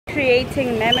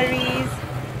creating memories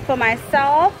for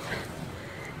myself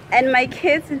and my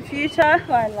kids in future.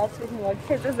 Oh, I love speaking about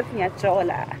kids. Just looking at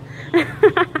Jola.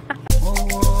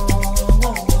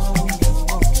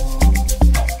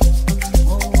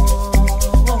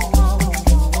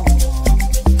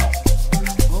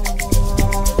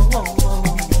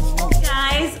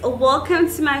 Welcome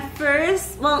to my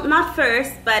first, well, not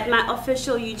first, but my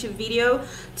official YouTube video.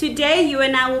 Today you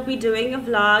and I will be doing a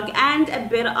vlog and a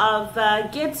bit of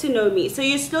get to know me. So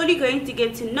you're slowly going to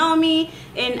get to know me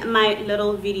in my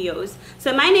little videos.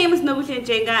 So my name is Nobuhle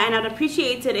Njenga, and I'd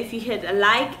appreciate it if you hit a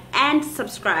like and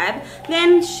subscribe.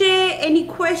 Then share any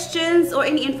questions or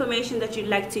any information that you'd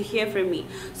like to hear from me.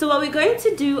 So what we're going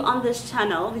to do on this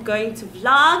channel, we're going to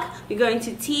vlog, we're going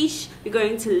to teach, we're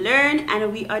going to learn,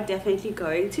 and we are definitely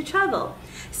going to travel.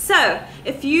 So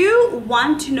if you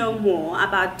want to know more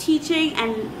about teaching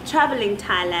and traveling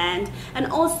Thailand, and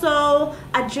also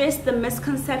address the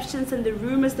misconceptions and the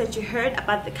rumors that you heard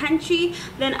about the country,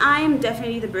 then I am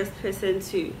definitely the best person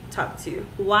to talk to.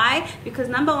 Why? Because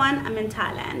number one, I'm in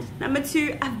Thailand. Number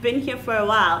two, I've been here for a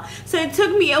while. So it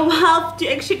took me a while to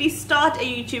actually start a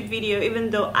YouTube video, even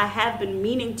though I have been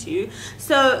meaning to.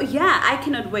 So yeah, I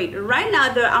cannot wait. Right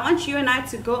now though, I want you and I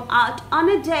to go out on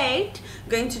a date.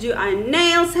 We're going to do our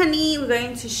nails, honey. We're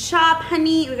going to shop,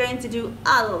 honey. We're going to do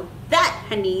all of that,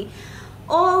 honey.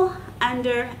 All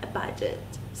under a budget.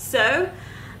 So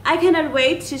I cannot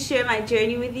wait to share my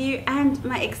journey with you and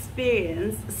my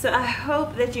experience. So I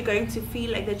hope that you're going to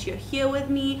feel like that you're here with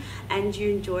me and you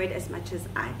enjoy it as much as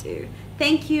I do.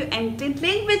 Thank you, and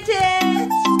diddling bitches!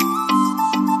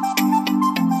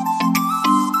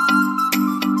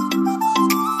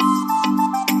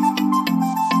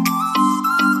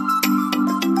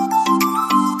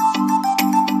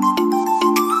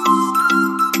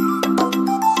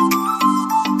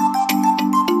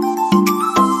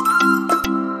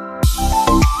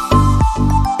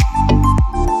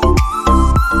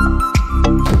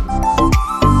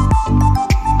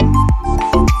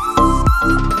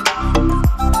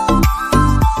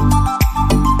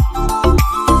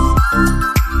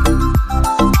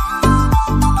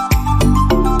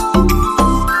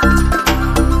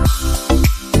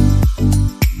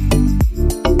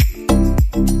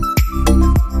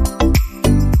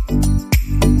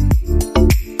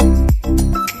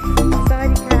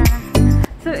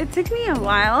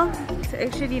 To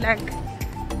actually like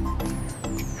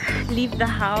leave the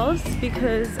house,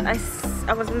 because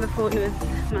I was on the phone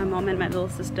with my mom and my little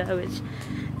sister, which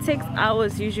takes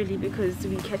hours usually because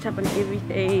we catch up on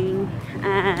everything.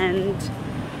 And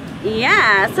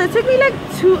yeah, so it took me like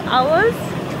 2 hours.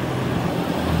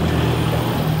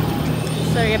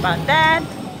 Sorry about that.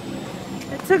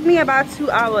 It took me about 2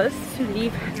 hours to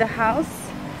leave the house,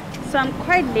 so I'm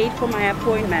quite late for my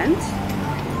appointment,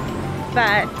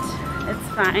 but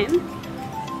it's fine.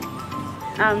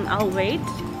 I'll wait,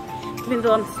 even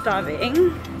though I'm starving.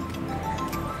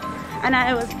 And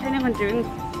I was planning on doing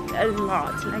a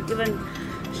lot, like even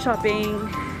shopping,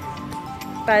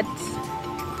 but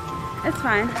it's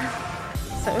fine.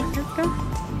 So let's go.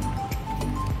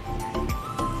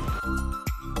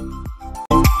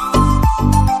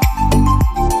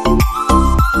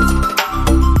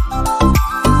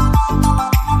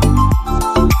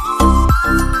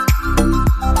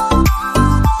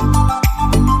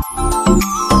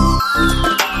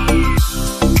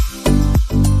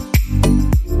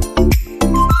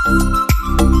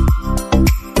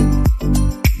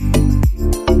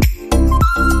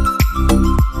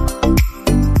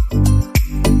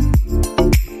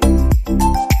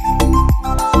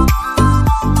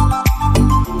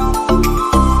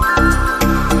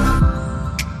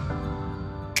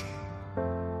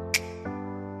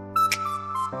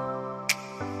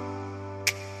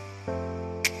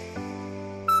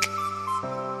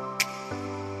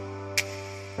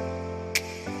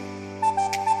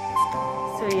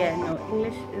 So yeah, no,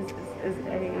 English is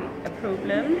a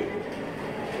problem,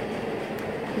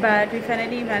 but we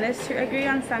finally managed to agree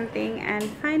on something, and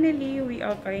finally we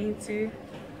are going to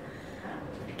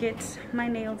get my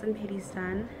nails and pedis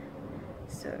done.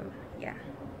 So yeah,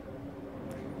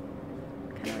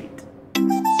 can't wait.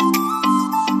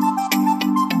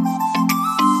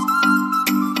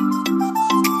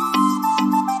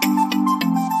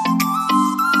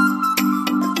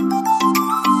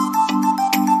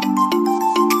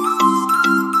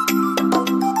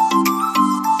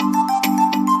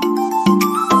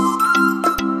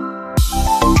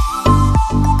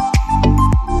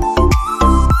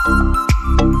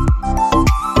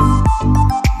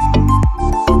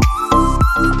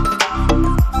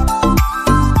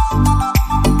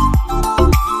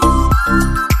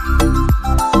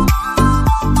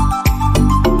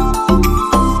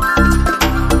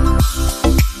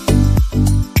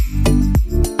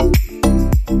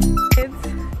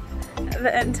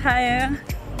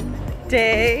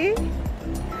 day.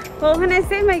 Well, when I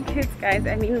say my kids, guys,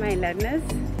 I mean my learners,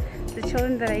 the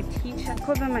children that I teach. I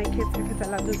call them my kids because I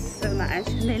love them so much,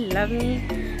 and they love me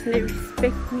and they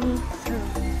respect me. So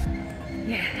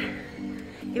yeah,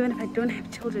 even if I don't have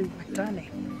children, my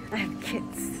darling, I have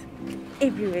kids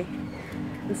everywhere.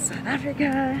 In South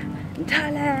Africa, in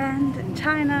Thailand, in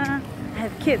China, I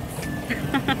have kids.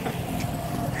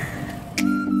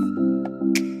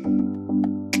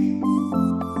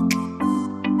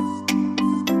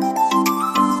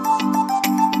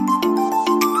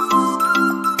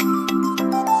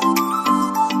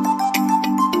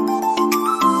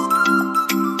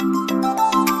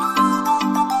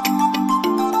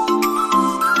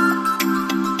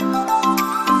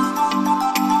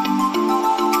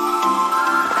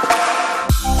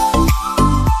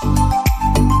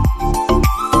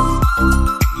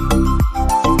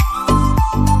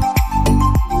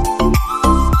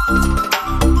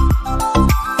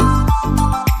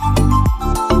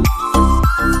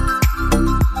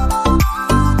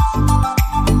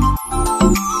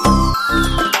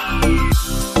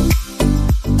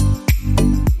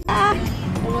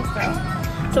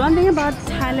 So one thing about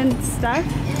Thailand stuff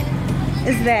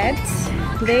is that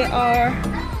they are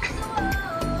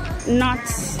not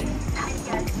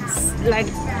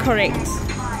like correct.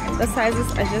 The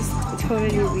sizes are just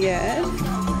totally weird.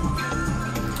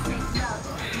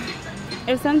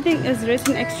 If something is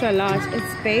written extra large,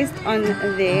 it's based on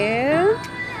there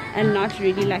and not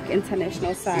really like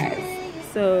international size.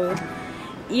 So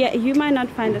yeah, you might not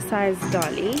find a size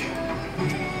dolly.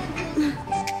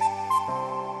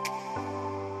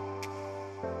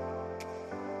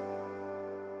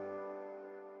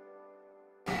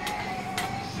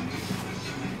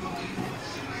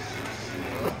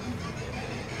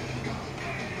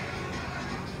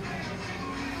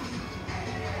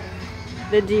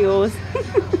 The deals.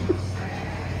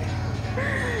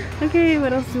 Okay,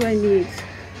 what else do I need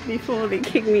before they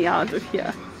kick me out of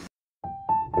here?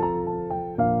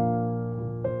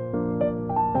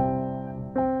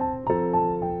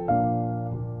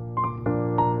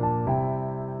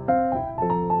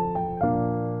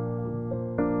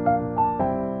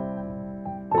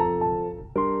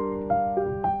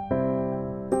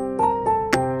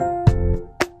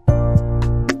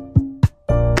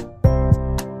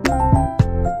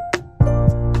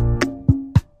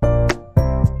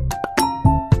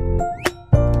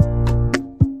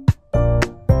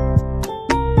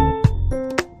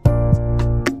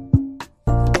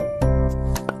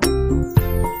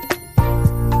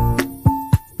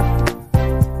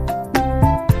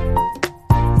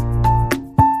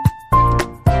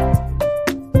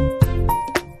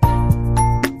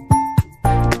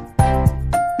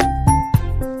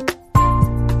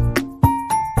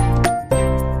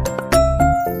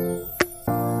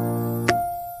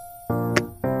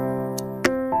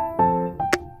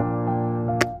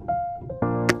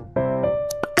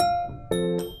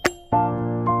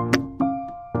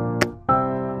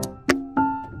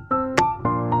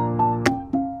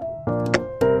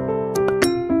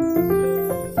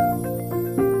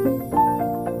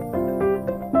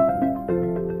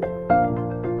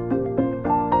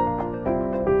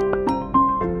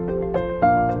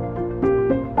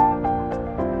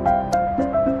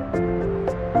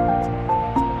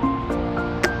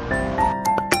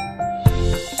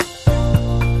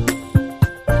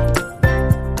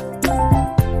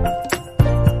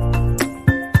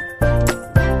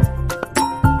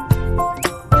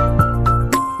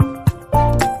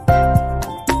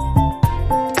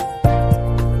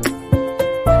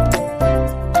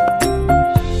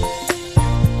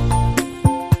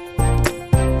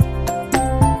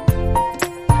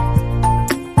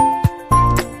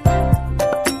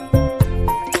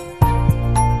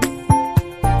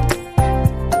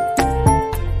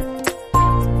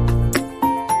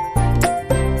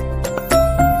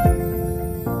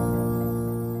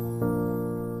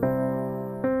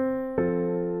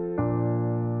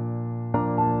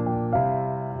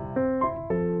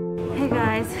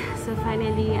 So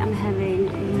finally I'm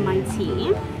having my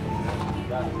tea.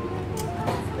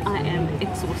 I am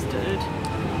exhausted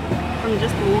from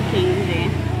just walking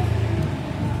there.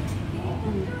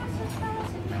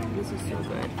 This is so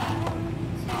good.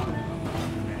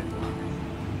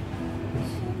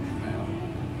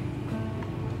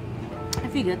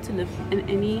 If you get to live in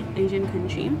any Asian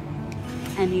country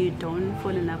and you don't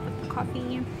fall in love with the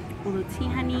coffee or the tea,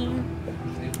 honey,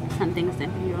 something's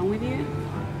definitely wrong with you.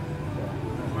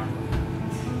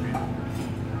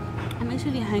 I'm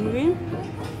actually hungry,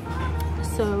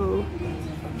 so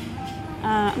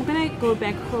I'm gonna go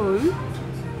back home,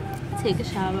 take a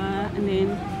shower, and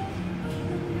then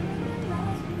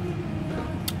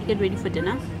get ready for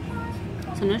dinner.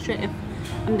 So I'm not sure if,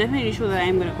 I'm definitely sure that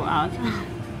I'm gonna go out.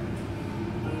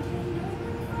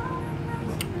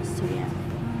 So yeah,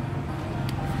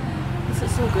 this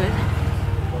is so good.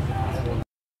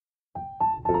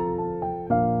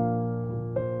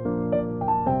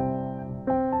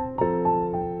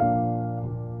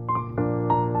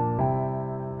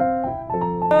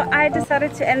 So I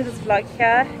decided to end this vlog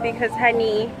here because,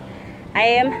 honey, I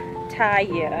am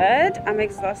tired. I'm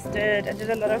exhausted. I did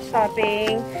a lot of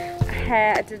shopping.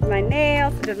 I did my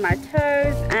nails, I did my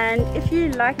toes, and if you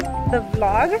liked the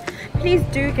vlog, please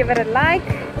do give it a like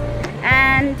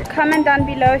and comment down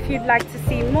below if you'd like to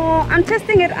see more. I'm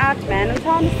testing it out, man. I'm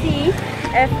trying to see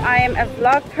if I am a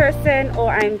vlog person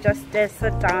or I'm just a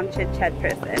sit down chit chat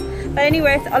person. But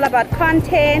anyway, it's all about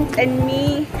content and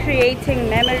me creating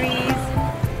memories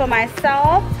for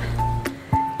myself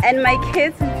and my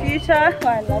kids in future. Oh,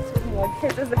 I love talking about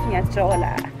kids. I was looking at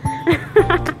Jola.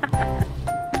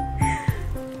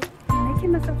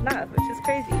 Making myself laugh, which is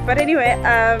crazy. But anyway,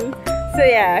 so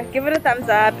yeah, give it a thumbs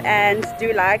up and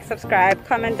do like, subscribe,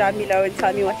 comment down below and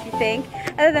tell me what you think.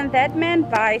 Other than that, man,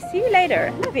 bye. See you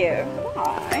later. Love you.